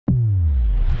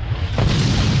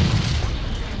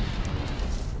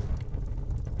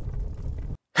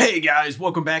Hey guys,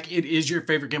 welcome back. It is your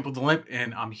favorite Gimp with the Limp,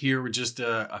 and I'm here with just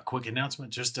a quick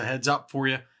announcement, just a heads up for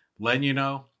you, letting you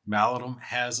know Maladum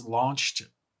has launched.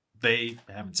 They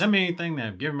haven't sent me anything, they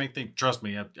haven't given me anything. Trust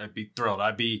me, I'd be thrilled.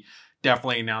 I'd be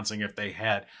definitely announcing if they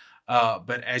had.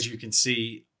 But as you can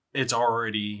see, it's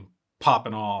already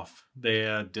popping off. They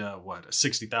had, a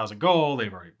 60,000 goal.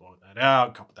 They've already blown that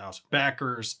out, a couple thousand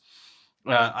backers.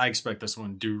 I expect this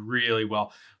one to do really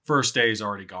well. First day is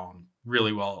already gone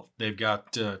really well. They've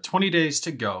got 20 days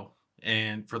to go.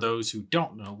 And for those who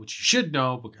don't know, which you should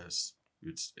know because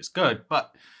it's good,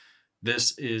 but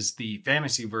this is the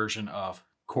fantasy version of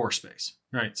Core Space,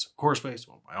 right? So Core Space,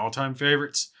 one of my all-time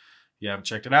favorites. If you haven't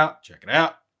checked it out, check it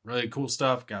out. Really cool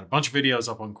stuff. Got a bunch of videos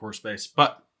up on Core Space,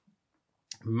 but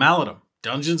Maladum,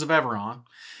 Dungeons of Enveron,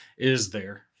 is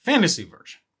their fantasy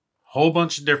version. Whole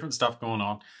bunch of different stuff going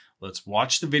on. Let's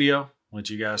watch the video,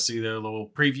 let you guys see the little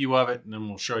preview of it, and then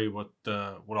we'll show you what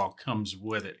all comes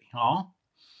with it. Huh?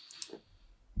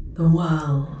 The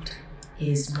world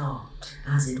is not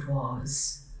as it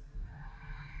was.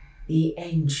 The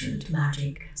ancient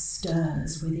magic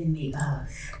stirs within the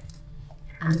earth,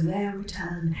 and their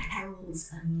return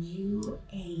heralds a new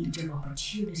age of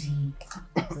opportunity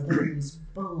for those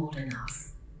bold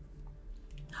enough.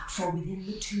 For within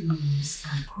the tombs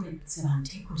and crypts of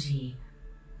antiquity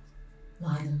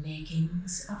lie the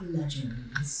makings of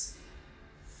legends,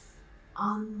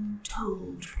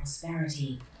 untold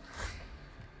prosperity,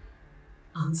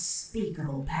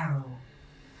 unspeakable peril,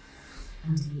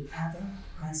 and the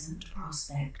ever-present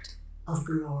prospect of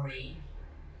glory.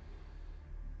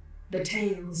 The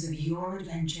tales of your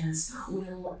adventures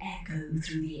will echo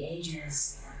through the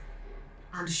ages,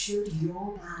 and should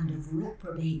your band of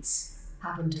reprobates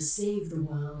happen to save the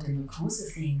world in the course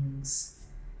of things,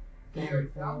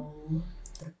 then all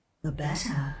the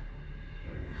better.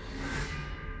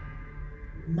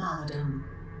 Maladum,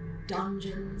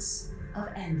 Dungeons of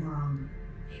Enveron,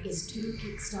 is 2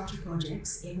 Kickstarter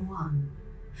projects in one.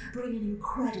 Bring an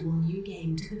incredible new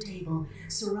game to the table,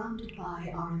 surrounded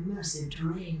by our immersive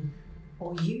terrain,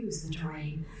 or use the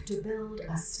terrain to build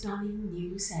a stunning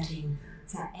new setting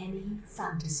for any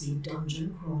fantasy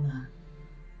dungeon crawler.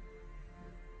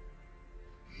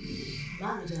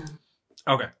 Maladum.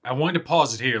 Okay, I wanted to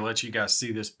pause it here, let you guys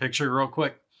see this picture real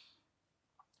quick.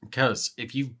 Because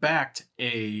if you've backed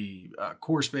a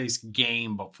Core Space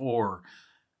game before,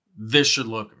 this should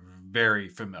look very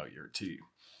familiar to you.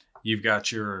 You've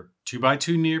got your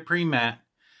 2x2 neoprene mat,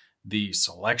 the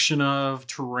selection of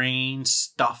terrain,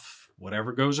 stuff,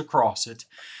 whatever goes across it.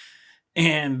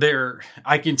 And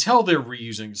I can tell they're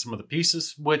reusing some of the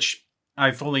pieces, which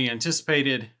I fully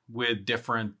anticipated with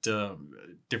different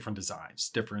designs,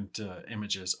 different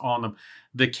images on them.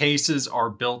 The cases are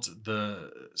built the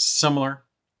similar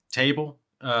table,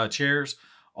 chairs,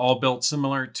 all built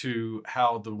similar to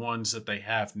how the ones that they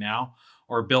have now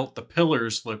are built. The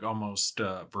pillars look almost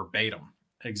verbatim,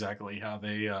 exactly how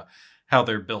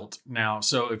they're built now.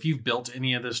 So if you've built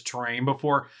any of this terrain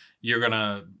before, you're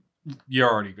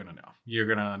already gonna know. You're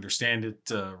gonna understand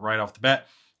it right off the bat.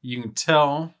 You can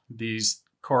tell these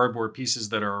cardboard pieces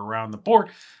that are around the board,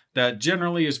 that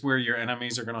generally is where your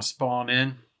enemies are going to spawn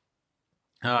in.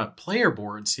 Player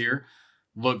boards here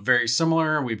look very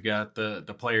similar. We've got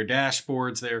the player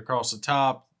dashboards there across the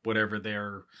top, whatever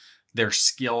their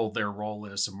skill, their role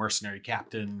is, a mercenary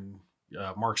captain,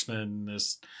 marksman,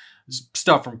 this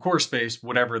stuff from Core Space,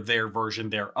 whatever their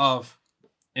version thereof.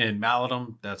 In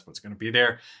Maladum, that's what's going to be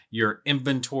there. Your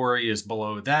inventory is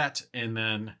below that, and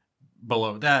then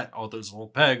below that, all those little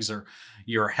pegs are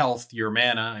your health, your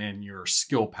mana, and your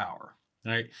skill power,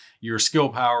 right? Your skill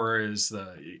power is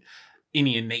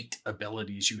any innate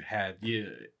abilities you had.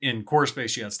 In Core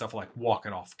Space, you had stuff like Walk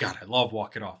It Off. God, I love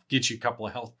Walk It Off. Get you a couple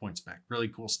of health points back. Really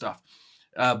cool stuff.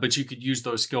 But you could use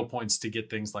those skill points to get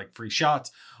things like free shots,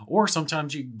 or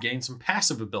sometimes you gain some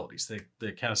passive abilities.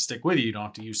 They kind of stick with you. You don't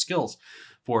have to use skills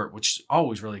for it, which is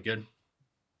always really good.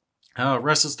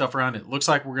 Rest of the stuff around it looks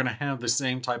like we're going to have the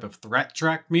same type of threat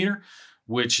track meter,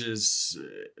 which is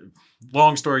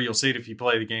long story. You'll see it if you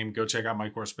play the game. Go check out my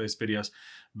Core Space videos.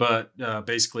 But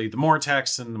basically, the more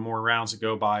attacks and the more rounds that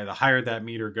go by, the higher that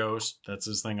meter goes. That's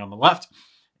this thing on the left.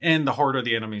 And the harder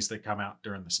the enemies that come out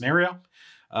during the scenario.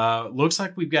 Looks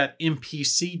like we've got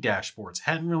NPC dashboards.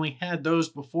 Hadn't really had those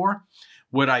before.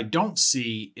 What I don't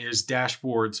see is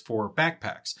dashboards for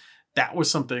backpacks. That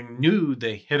was something new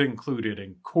they had included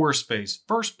in Core Space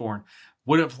Firstborn.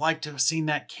 Would have liked to have seen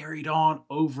that carried on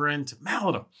over into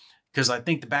Maladum, because I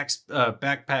think the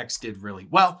backpacks did really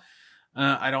well.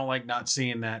 I don't like not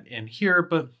seeing that in here,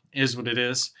 but is what it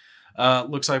is.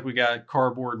 Looks like we got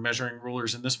cardboard measuring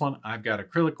rulers in this one. I've got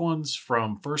acrylic ones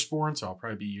from Firstborn, so I'll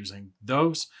probably be using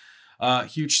those.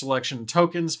 Huge selection of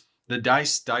tokens. The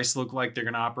dice look like they're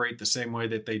going to operate the same way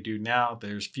that they do now.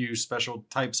 There's few special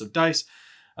types of dice.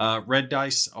 Red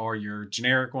dice are your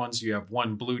generic ones. You have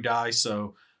one blue die,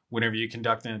 so whenever you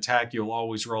conduct an attack, you'll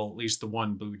always roll at least the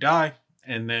one blue die.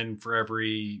 And then for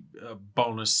every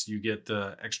bonus, you get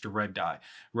the extra red die.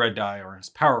 Red die are as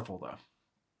powerful,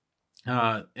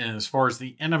 though. And as far as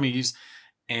the enemies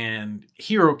and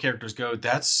hero characters go,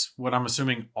 that's what I'm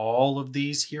assuming all of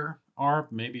these here are.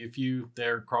 Maybe a few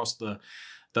there across the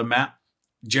map.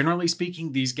 Generally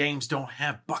speaking, these games don't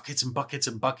have buckets and buckets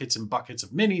and buckets and buckets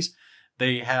of minis.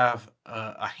 They have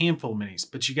a handful of minis.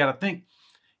 But you got to think,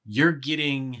 you're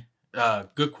getting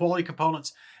good quality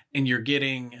components, and you're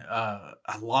getting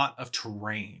a lot of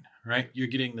terrain, right? You're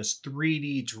getting this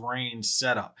 3D terrain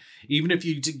setup. Even if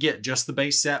you get just the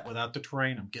base set without the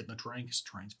terrain, I'm getting the terrain because the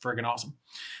terrain's friggin' awesome.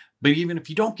 But even if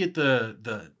you don't get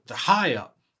the high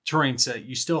up terrain set,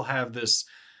 you still have this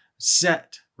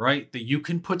set, right, that you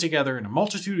can put together in a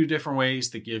multitude of different ways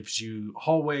that gives you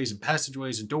hallways and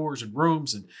passageways and doors and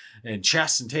rooms and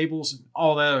chests and tables and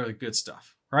all that other good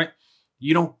stuff, right?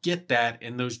 You don't get that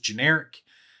in those generic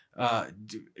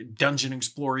dungeon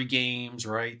exploring games,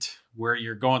 right? Where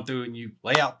you're going through and you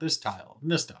lay out this tile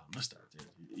and this tile and this tile.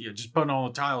 You're just putting all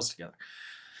the tiles together.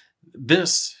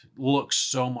 This looks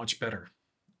so much better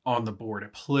on the board.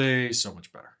 It plays so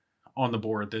much better on the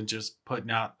board than just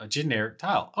putting out a generic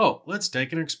tile. Oh, let's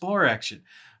take an explore action.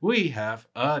 We have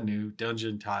a new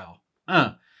dungeon tile.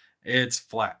 It's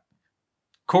flat.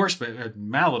 Of course, but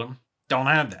Maladum don't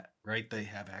have that. Right? They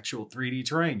have actual 3D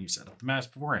terrain. You set up the maps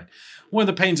beforehand. One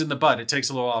of the pains in the butt. It takes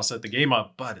a little while to set the game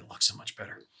up, but it looks so much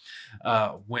better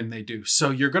when they do. So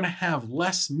you're going to have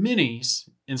less minis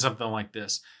in something like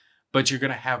this, but you're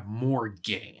going to have more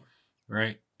game,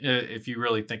 right? If you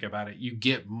really think about it, you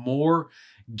get more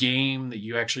game that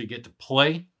you actually get to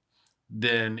play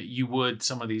than you would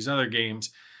some of these other games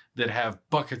that have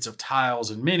buckets of tiles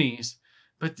and minis,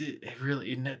 but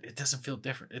it doesn't feel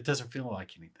different. It doesn't feel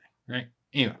like anything, right?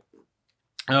 Anyway.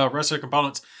 Rest of the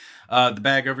components, the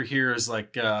bag over here is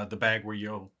like the bag where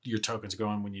your tokens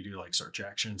go in when you do like search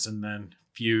actions, and then a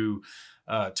few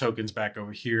tokens back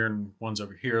over here and ones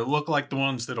over here look like the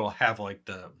ones that'll have like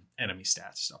the enemy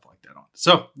stats, stuff like that on it.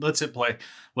 So let's hit play,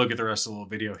 look at the rest of the little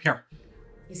video here.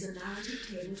 Is a narrative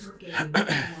tabletop game from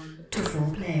 1 to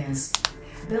 4 players,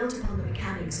 built upon the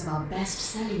mechanics of our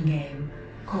best-selling game,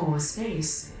 Core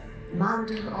Space.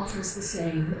 Maladum offers the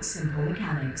same simple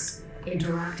mechanics,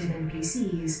 interactive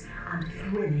NPCs, and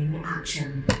thrilling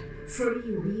action,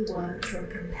 fully reworked for a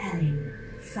compelling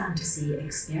fantasy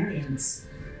experience.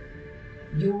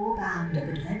 Your band of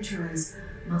adventurers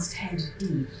must head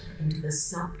deep into the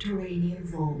subterranean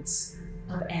vaults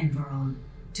of Enveron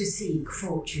to seek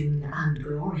fortune and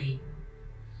glory,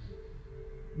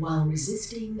 while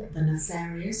resisting the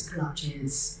nefarious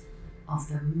clutches of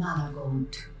the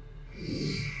Malagaunt.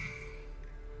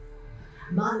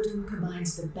 Maladum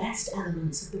combines the best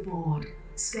elements of the board,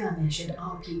 skirmish and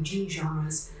RPG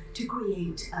genres to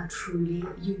create a truly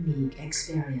unique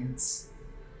experience.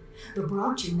 The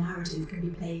branching narrative can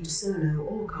be played solo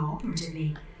or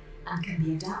cooperatively, and can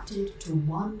be adapted to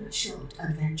one-shot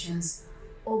adventures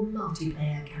or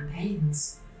multiplayer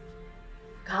campaigns.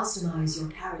 Customize your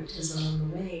characters along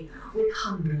the way with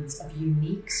hundreds of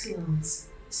unique skills,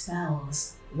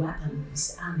 spells,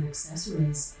 weapons, and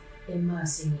accessories,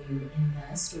 immersing you in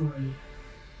their story.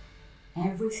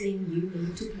 Everything you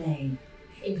need to play,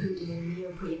 including a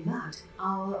neoprene mat,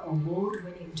 our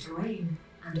award-winning terrain,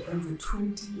 and over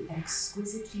 20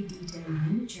 exquisitely detailed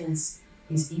miniatures,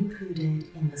 is included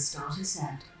in the starter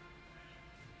set.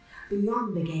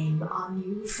 Beyond the game, our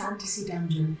new fantasy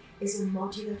dungeon is a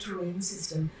modular terrain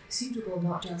system suitable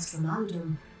not just for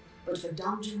Maladum, but for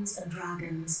Dungeons and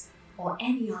Dragons or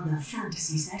any other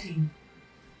fantasy setting.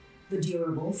 The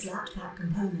durable flat-pack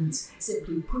components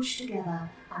simply push together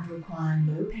and require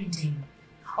no painting,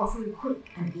 offering quick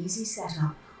and easy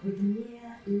setup with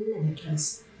near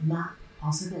limitless map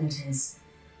possibilities.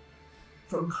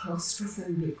 From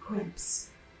claustrophobic crypts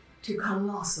to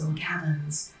colossal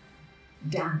caverns,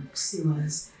 dank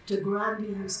sewers to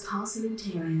grandiose castle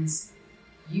interiors,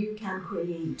 you can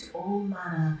create all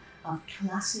manner of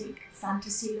classic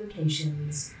fantasy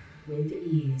locations with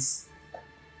ease.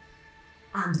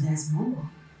 And there's more.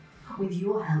 With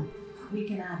your help, we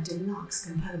can add deluxe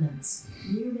components,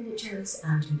 new miniatures,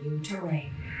 and new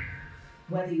terrain.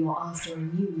 Whether you're after a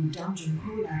new dungeon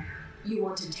crawler, you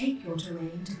want to take your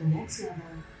terrain to the next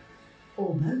level,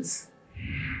 or both,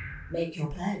 make your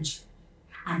pledge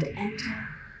and enter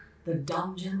The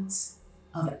Dungeons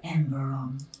of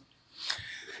Enveron.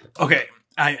 Okay,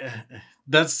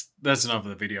 that's enough of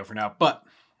the video for now. But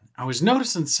I was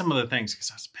noticing some of the things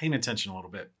because I was paying attention a little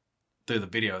bit through the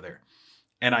video there.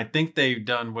 And I think they've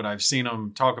done what I've seen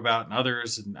them talk about in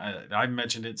others. And I've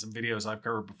mentioned it in some videos I've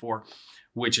covered before,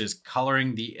 which is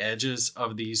coloring the edges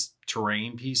of these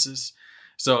terrain pieces.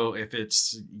 So if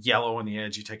it's yellow on the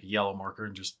edge, you take a yellow marker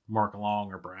and just mark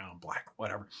along, or brown, black,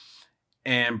 whatever.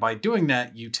 And by doing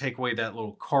that, you take away that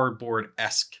little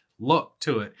cardboard-esque look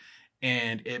to it.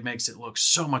 And it makes it look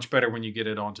so much better when you get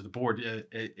it onto the board.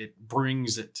 It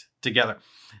brings it together.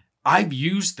 I've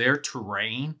used their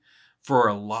terrain for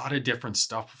a lot of different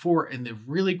stuff before. And the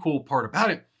really cool part about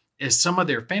it is some of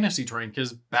their fantasy terrain,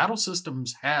 because Battle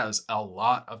Systems has a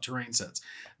lot of terrain sets.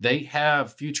 They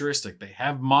have futuristic, they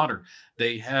have modern,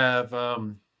 they have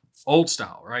old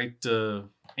style, right?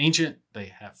 Ancient, they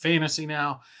have fantasy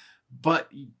now,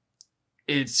 but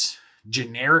it's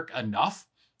generic enough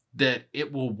that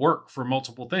it will work for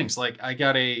multiple things. Like I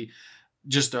got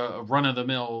just a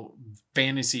run-of-the-mill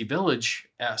Fantasy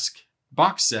Village-esque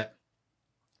box set,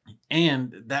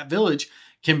 and that village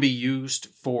can be used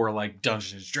for like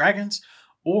Dungeons & Dragons,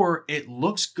 or it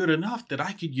looks good enough that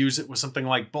I could use it with something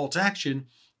like Bolt Action.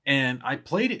 And I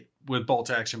played it with Bolt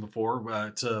Action before.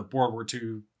 It's a World War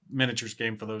II miniatures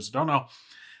game, for those who don't know,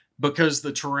 because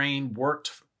the terrain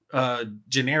worked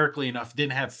generically enough,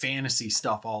 didn't have fantasy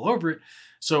stuff all over it.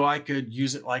 So I could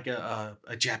use it like a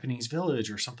Japanese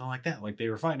village or something like that. Like they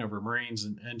were fighting over Marines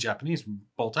and Japanese.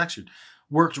 Bolt Action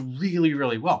worked really,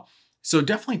 really well. So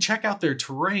definitely check out their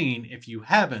terrain if you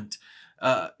haven't.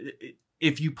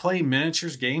 If you play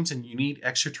miniatures games and you need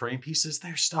extra terrain pieces,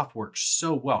 their stuff works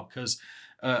so well, because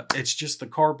it's just the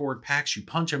cardboard packs. You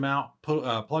punch them out,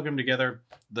 plug them together,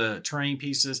 the terrain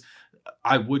pieces.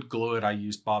 I would glue it. I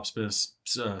used Bob Smith's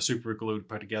super glue to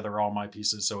put together all my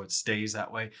pieces so it stays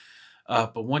that way.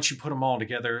 But once you put them all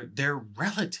together, they're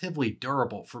relatively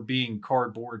durable for being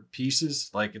cardboard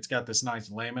pieces. Like it's got this nice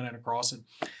laminate across it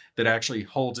that actually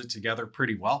holds it together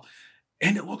pretty well.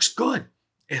 And it looks good.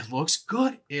 It looks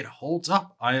good. It holds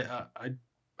up. I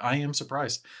am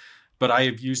surprised. But I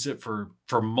have used it for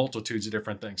multitudes of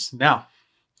different things. Now,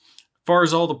 as far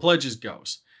as all the pledges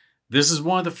goes, this is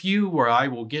one of the few where I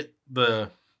will get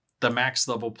the max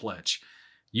level pledge.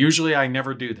 Usually I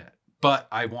never do that. But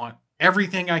I want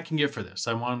everything I can get for this.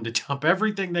 I want them to dump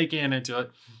everything they can into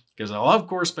it, because I love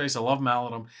Core Space. I love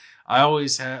Maladum. I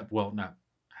always have, well,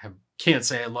 can't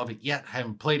say I love it yet. I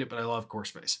haven't played it, but I love Core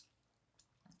Space.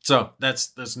 So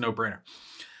that's a no-brainer.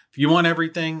 If you want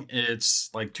everything, it's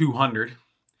like $200.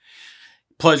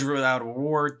 Pledge without a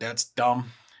reward, that's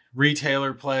dumb.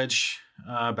 Retailer pledge,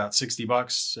 about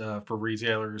 $60 for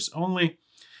retailers only.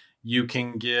 You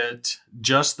can get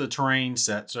just the terrain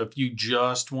set. So if you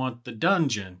just want the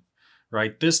dungeon,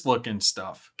 right, this looking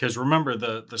stuff, because remember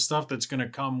the stuff that's going to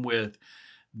come with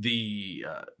the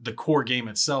core game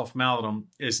itself, Maladum,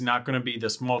 is not going to be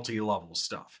this multi-level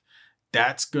stuff.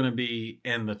 That's going to be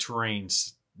in the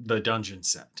terrains, the dungeon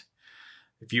set.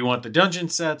 If you want the dungeon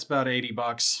set, it's about $80,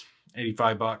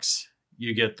 $85.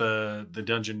 You get the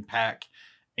dungeon pack,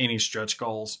 any stretch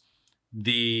goals.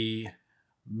 The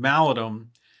Maladum,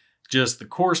 just the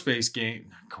core space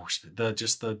game,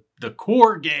 the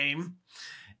core game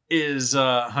is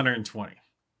 120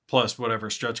 plus whatever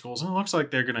stretch goals. And it looks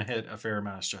like they're going to hit a fair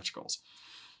amount of stretch goals.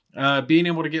 Being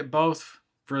able to get both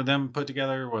for them put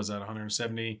together was at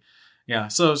 170. Yeah,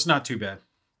 so it's not too bad.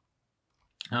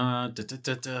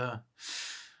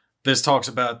 This talks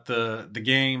about the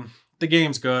game. The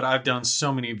game's good. I've done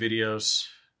so many videos.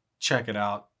 Check it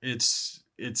out. It's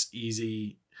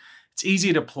easy. It's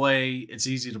easy to play. It's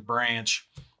easy to branch.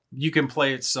 You can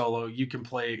play it solo. You can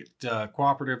play it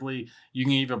cooperatively. You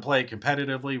can even play it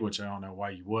competitively, which I don't know why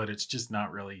you would. It's just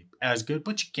not really as good,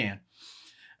 but you can.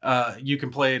 You can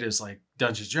play it as like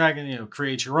Dungeons & Dragons,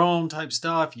 create your own type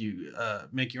stuff. You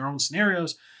make your own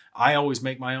scenarios. I always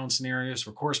make my own scenarios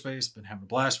for Core Space. Been having a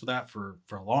blast with that for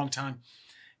a long time.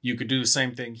 You could do the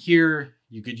same thing here.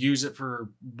 You could use it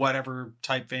for whatever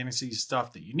type fantasy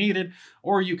stuff that you needed,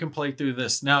 or you can play through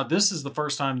this. Now, this is the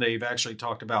first time they've actually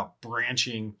talked about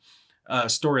branching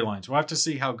storylines. We'll have to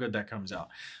see how good that comes out.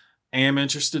 I am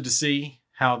interested to see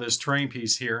how this terrain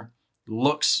piece here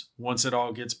looks once it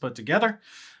all gets put together,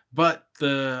 but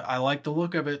I like the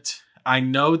look of it. I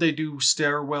know they do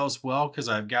stairwells well because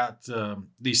I've got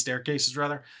these staircases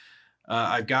rather.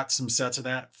 I've got some sets of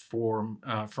that from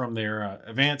their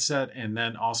advanced set, and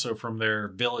then also from their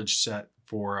village set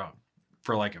for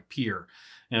like a pier.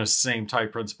 Same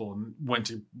type principle, and went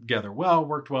together well,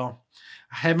 worked well.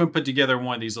 I haven't put together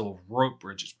one of these little rope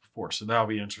bridges before. before. So that'll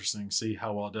be interesting. See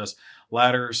how well it does.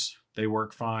 Ladders, they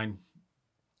work fine.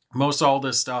 Most all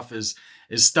this stuff is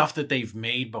stuff that they've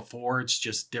made before. It's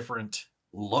just different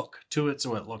look to it,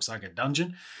 so it looks like a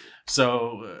dungeon.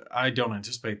 So I don't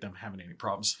anticipate them having any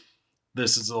problems.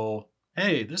 This is all,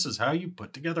 hey, this is how you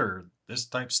put together this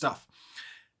type of stuff.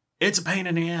 It's a pain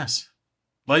in the ass.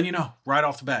 Letting you know right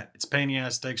off the bat, it's a pain in the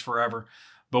ass, it takes forever.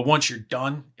 But once you're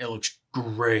done, it looks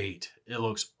great. It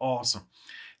looks awesome.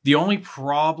 The only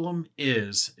problem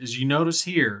is you notice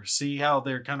here, see how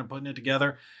they're kind of putting it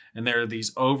together? And there are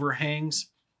these overhangs.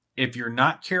 If you're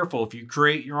not careful, if you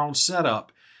create your own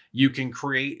setup, you can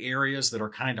create areas that are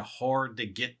kind of hard to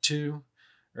get to,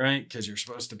 right? Because you're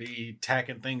supposed to be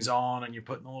tacking things on and you're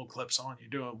putting the little clips on, you're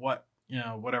doing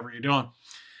whatever you're doing.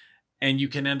 And you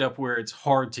can end up where it's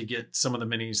hard to get some of the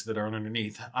minis that are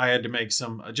underneath. I had to make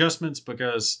some adjustments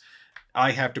because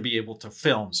I have to be able to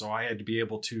film. So I had to be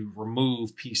able to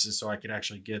remove pieces so I could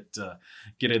actually get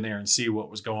in there and see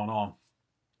what was going on.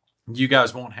 You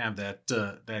guys won't have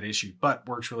that issue, but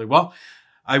works really well.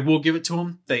 I will give it to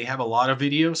them. They have a lot of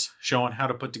videos showing how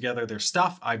to put together their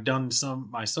stuff. I've done some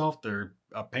myself. They're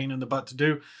a pain in the butt to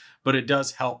do, but it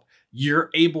does help. You're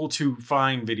able to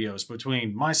find videos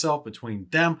between myself, between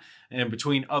them, and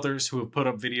between others who have put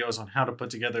up videos on how to put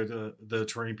together the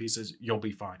terrain pieces. You'll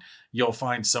be fine. You'll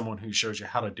find someone who shows you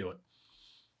how to do it.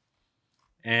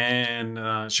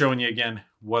 And showing you again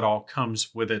what all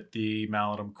comes with it. The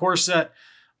Maladum core set.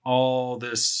 All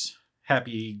this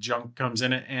happy junk comes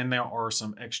in it, and there are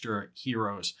some extra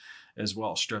heroes as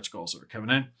well, stretch goals that are coming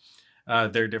in.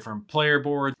 They're different player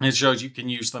boards. It shows you can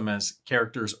use them as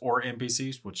characters or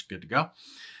NPCs, which is good to go.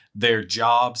 Their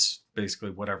jobs,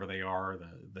 basically whatever they are,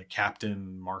 the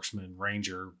captain, marksman,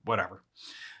 ranger, whatever.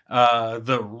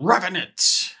 The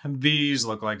Revenant. These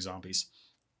look like zombies.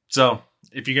 So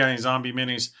if you got any zombie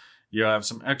minis, you have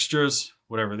some extras,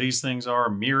 whatever these things are.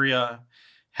 Myria,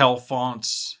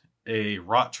 Hellfonts, a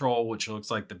Rot Troll, which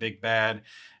looks like the big bad,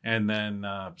 and then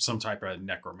some type of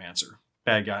necromancer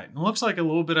bad guy. And it looks like a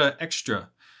little bit of extra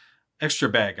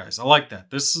bad guys. I like that.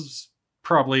 This is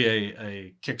probably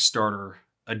a Kickstarter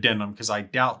addendum because I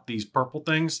doubt these purple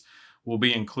things will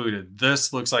be included.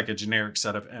 This looks like a generic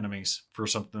set of enemies for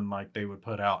something like they would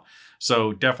put out.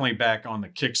 So definitely back on the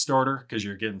Kickstarter because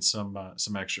you're getting some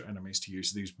extra enemies to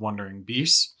use. These Wandering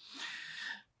Beasts.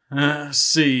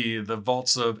 See, the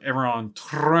Vaults of Enveron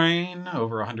Train,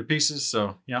 over 100 pieces.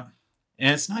 So, yeah.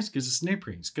 And it's nice because it's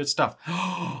neoprene. It's good stuff.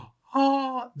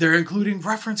 Oh, they're including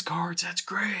reference cards. That's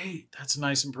great. That's a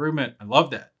nice improvement. I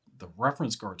love that. The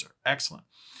reference cards are excellent.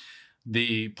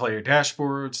 The player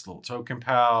dashboards, the little token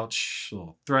pouch,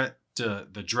 little threat,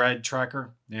 the dread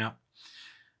tracker. Yeah.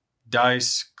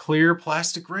 Dice, clear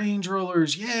plastic range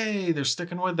rollers. Yay, they're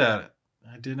sticking with that.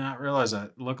 I did not realize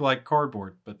that. Look like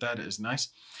cardboard, but that is nice.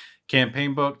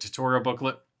 Campaign book, tutorial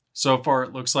booklet. So far,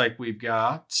 it looks like we've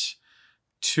got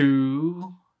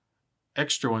 2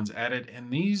 extra ones added,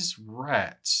 and these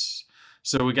rats.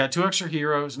 So we got 2 extra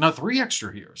heroes. No, 3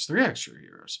 extra heroes. 3 extra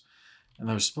heroes. And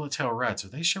those split tail rats, are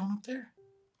they showing up there?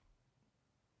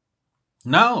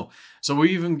 No. So we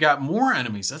even got more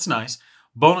enemies. That's nice.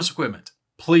 Bonus equipment.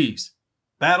 Please.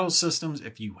 Battle systems,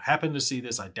 if you happen to see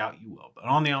this, I doubt you will, but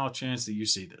on the off chance that you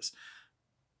see this,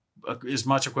 as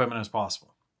much equipment as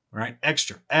possible, right?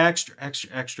 Extra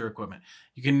equipment.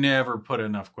 You can never put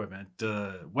enough equipment.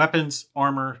 Weapons,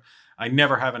 armor, I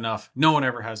never have enough. No one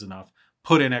ever has enough.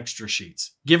 Put in extra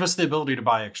sheets. Give us the ability to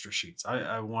buy extra sheets.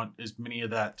 I want as many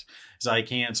of that as I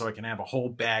can so I can have a whole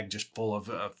bag just full of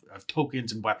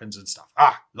tokens and weapons and stuff.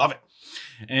 Love it.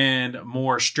 And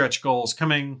more stretch goals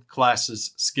coming,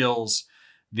 classes, skills.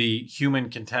 The human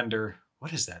contender.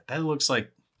 What is that? That looks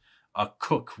like a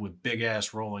cook with big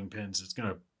ass rolling pins. It's going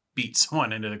to beat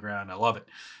someone into the ground. I love it.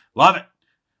 Love it.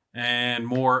 And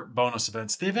more bonus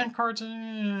events. The event cards,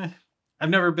 I've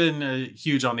never been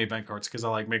huge on the event cards because I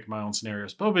like making my own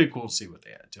scenarios, but it'll be cool to see what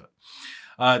they add to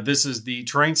it. This is the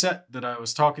terrain set that I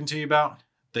was talking to you about.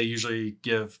 They usually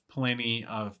give plenty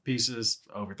of pieces,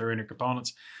 over 300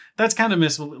 components. That's kind of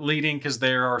misleading because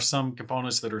there are some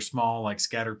components that are small, like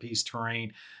scatter piece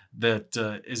terrain,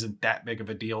 that isn't that big of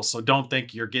a deal. So don't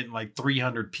think you're getting like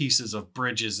 300 pieces of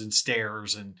bridges and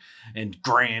stairs and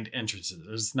grand entrances.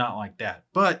 It's not like that.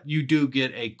 But you do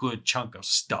get a good chunk of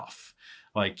stuff.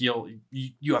 Like you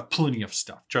have plenty of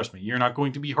stuff. Trust me, you're not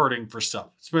going to be hurting for stuff,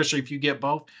 especially if you get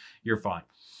both. You're fine.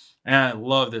 And I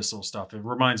love this little stuff. It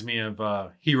reminds me of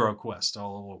Hero Quest,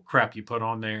 all the little crap you put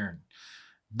on there, and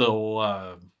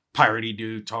little piratey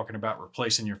dude talking about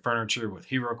replacing your furniture with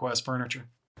Hero Quest furniture.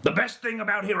 The best thing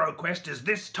about Hero Quest is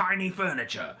this tiny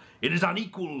furniture. It is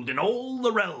unequaled in all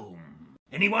the realm.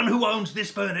 Anyone who owns this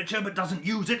furniture but doesn't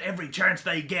use it every chance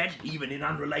they get, even in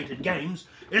unrelated games,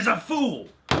 is a fool.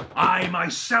 I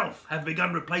myself have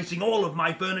begun replacing all of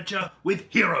my furniture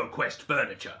with HeroQuest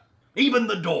furniture. Even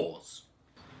the doors.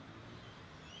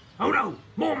 Oh no,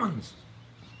 Mormons!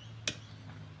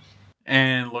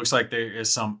 And looks like there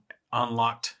is some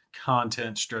unlocked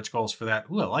content stretch goals for that.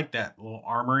 Ooh, I like that. A little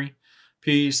armory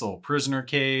piece, a little prisoner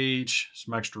cage,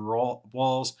 some extra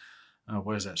walls.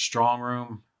 What is that? Strong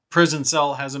room. Prison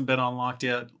cell hasn't been unlocked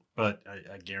yet, but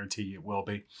I guarantee it will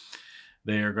be.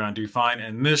 They are going to do fine.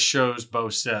 And this shows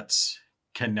both sets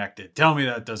connected. Tell me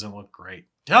that doesn't look great.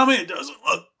 Tell me it doesn't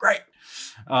look great.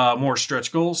 More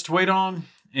stretch goals to wait on.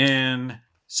 And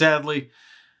sadly,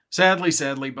 a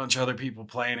bunch of other people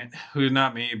playing it, who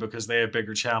not me, because they have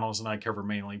bigger channels and I cover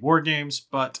mainly war games,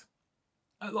 but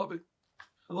I love it.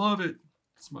 I love it.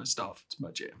 It's my stuff. It's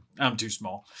my jam. I'm too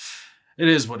small. It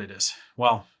is what it is.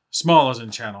 Well, small as in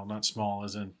channel, not small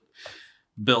as in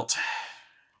built.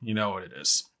 You know what it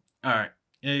is. All right.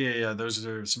 Yeah. Those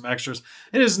are some extras.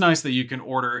 It is nice that you can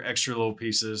order extra little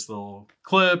pieces, little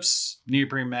clips,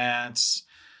 neoprene mats,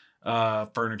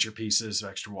 furniture pieces,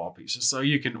 extra wall pieces. So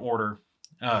you can order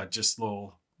just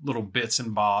little bits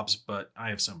and bobs, but I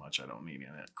have so much I don't need any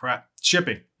of that crap.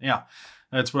 Shipping. Yeah.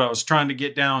 That's what I was trying to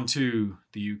get down to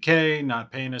the UK,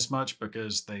 not paying as much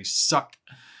because they suck.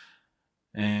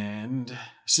 And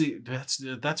see,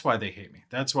 that's why they hate me.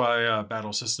 That's why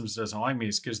Battle Systems doesn't like me.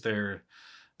 It's because they're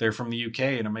from the UK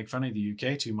and I make fun of the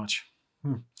UK too much.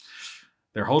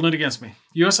 They're holding it against me.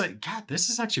 USA, God, this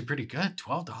is actually pretty good.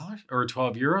 $12 or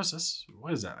 12 euros. That's,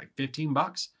 what is that, like 15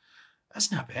 bucks?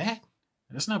 That's not bad.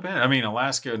 That's not bad. I mean,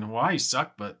 Alaska and Hawaii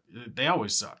suck, but they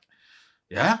always suck.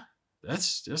 Yeah,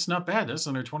 that's not bad. That's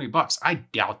under 20 bucks. I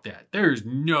doubt that. There's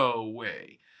no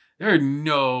way. There's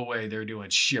no way they're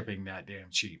doing shipping that damn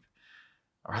cheap.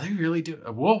 Are they really doing?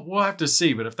 We'll have to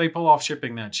see. But if they pull off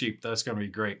shipping that cheap, that's going to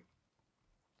be great.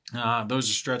 Those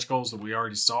are stretch goals that we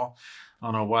already saw. I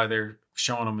don't know why they're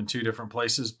showing them in two different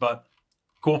places, but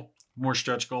cool. More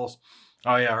stretch goals.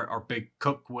 Oh yeah, our big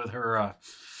cook with her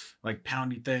like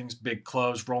poundy things, big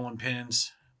cloves, rolling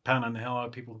pins, pounding the hell out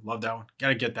of people. Love that one.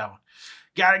 Gotta get that one.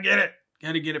 Gotta get it.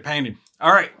 Gotta get it painted.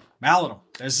 All right, Maladum.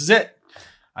 This is it.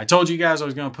 I told you guys I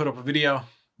was going to put up a video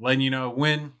letting you know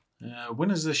when.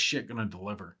 When is this shit going to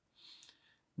deliver?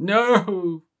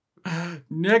 No.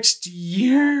 Next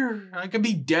year. I could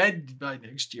be dead by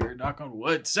next year. Knock on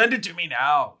wood. Send it to me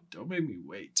now. Don't make me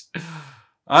wait.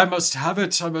 I must have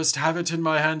it. I must have it in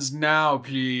my hands now,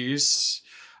 please.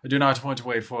 I do not want to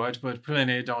wait for it, but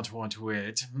plenty don't want to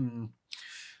wait.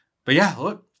 But yeah,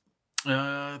 look.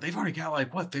 They've already got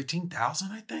like, what,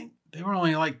 15,000, I think? They were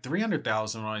only like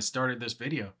 300,000 when I started this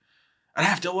video. I'd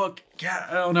have to look. God,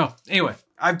 I don't know. Anyway,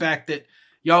 I backed it.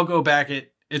 Y'all go back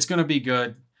it. It's going to be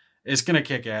good. It's going to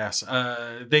kick ass.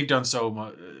 They've done so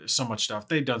much stuff.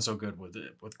 They've done so good with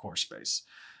it, with Core Space.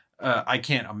 I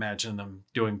can't imagine them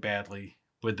doing badly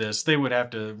with this. They would have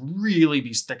to really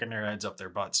be sticking their heads up their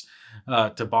butts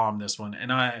to bomb this one.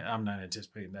 And I'm not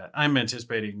anticipating that. I'm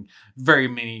anticipating very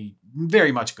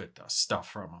much good stuff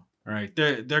from them. All right.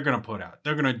 They're going to put out.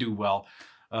 They're going to do well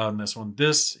on this one.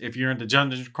 This, if you're into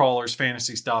dungeon crawlers,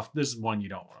 fantasy stuff, this is one you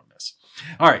don't want to miss.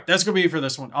 All right. That's going to be it for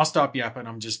this one. I'll stop yapping.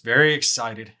 I'm just very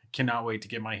excited. Cannot wait to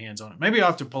get my hands on it. Maybe I'll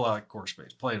have to pull out Core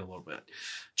Space, play it a little bit.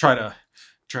 Try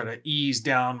to ease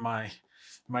down my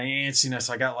antsiness.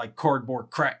 I got like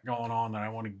cardboard crack going on that I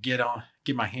want to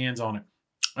get my hands on it.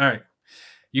 All right.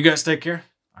 You guys take care.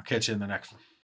 I'll catch you in the next one.